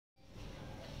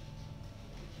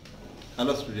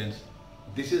Hello students,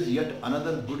 this is yet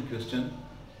another good question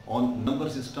on number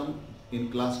system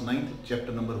in class 9th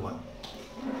chapter number 1.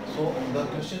 So the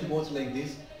question goes like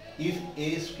this: if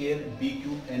a square b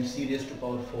cube and c raised to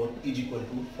power 4 is equal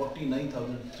to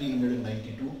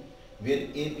 49,392, where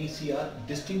a, b, c are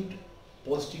distinct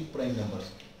positive prime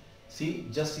numbers. See,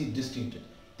 just see distinct.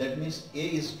 That means a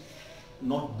is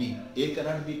not b. A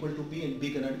cannot be equal to b and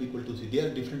b cannot be equal to c. They are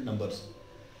different numbers.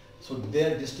 So they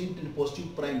are distinct and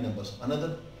positive prime numbers.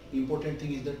 Another important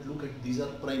thing is that look at these are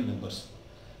prime numbers.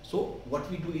 So what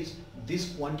we do is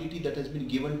this quantity that has been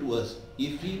given to us,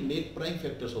 if we make prime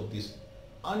factors of this,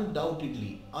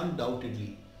 undoubtedly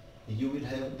you will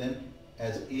have them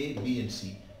as A, B and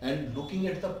C. And looking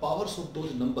at the powers of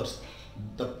those numbers,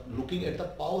 looking at the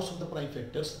powers of the prime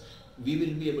factors, we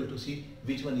will be able to see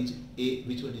which one is A,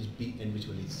 which one is B and which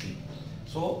one is C.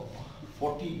 So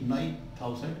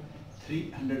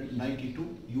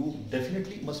 49,392, you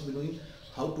definitely must be knowing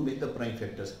how to make the prime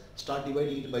factors. Start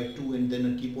dividing it by 2 and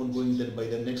then keep on going then by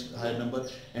the next higher number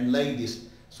and like this.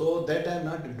 So that I am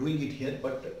not doing it here,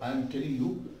 but I am telling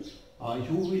you,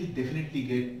 you will definitely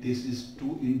get this is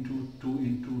 2 into 2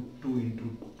 into 2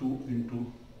 into 2 into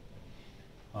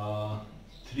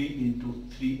 3 into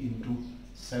 3 into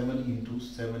 7 into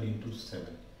 7 into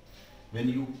 7. When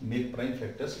you make prime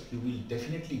factors, you will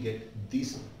definitely get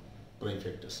these prime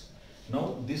factors.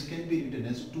 Now this can be written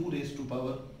as 2 raised to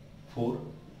power 4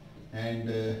 and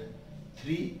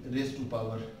 3 raised to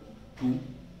power 2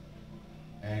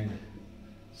 and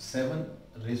 7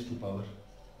 raised to power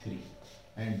 3.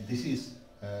 And this is,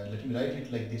 let me write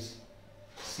it like this: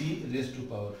 c raised to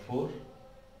power 4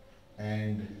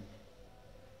 and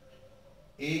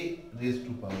a raised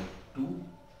to power 2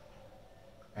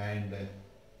 and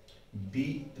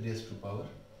b raised to power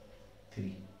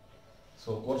 3. So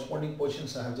corresponding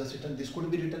positions I have just written. This could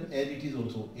be written as it is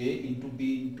also, a into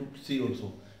b into c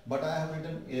also, but I have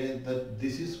written that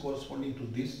this is corresponding to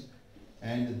this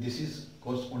and this is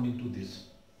corresponding to this,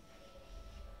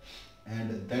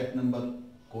 and that number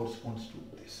corresponds to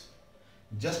this.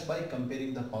 Just by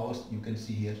comparing the powers, you can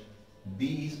see here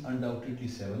b is undoubtedly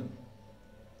 7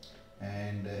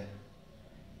 and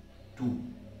 2,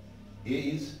 a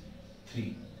is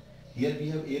 3. Here we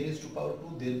have a raised to power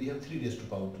 2, there we have 3 raised to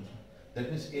power 2. That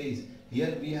means a is,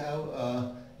 here we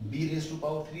have b raised to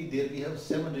power 3, there we have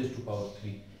 7 raised to power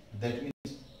 3. That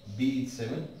means b is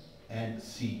 7 and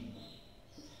c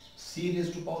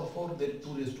raised to power 4, there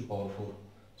 2 raised to power 4.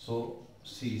 So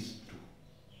c is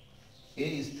 2. A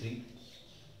is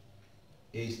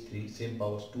 3, same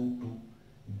powers 2, 2.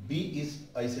 B is,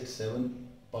 I said 7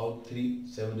 power 3,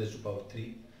 7 raised to power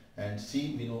 3, and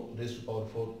C we know raised to power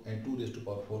 4 and 2 raised to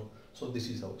power 4. So this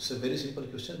is how. It's a very simple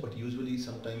question, but usually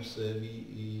sometimes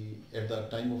we at the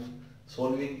time of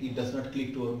solving it does not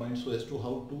click to our mind so as to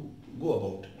how to go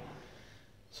about.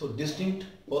 So distinct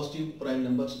positive prime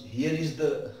numbers, here is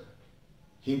the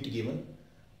hint given.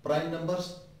 Prime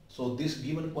numbers, so this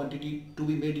given quantity to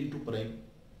be made into prime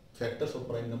factors of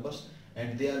prime numbers,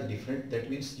 and they are different. That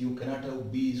means you cannot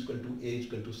have b is equal to a is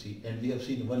equal to c, and we have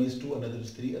seen one is 2, another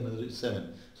is 3, another is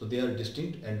 7. So they are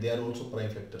distinct and they are also prime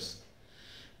factors.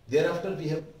 Thereafter we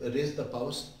have raised the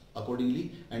powers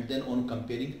accordingly, and then on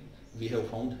comparing we have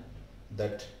found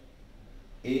that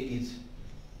a is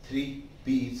 3,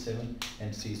 b is 7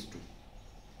 and c is 2.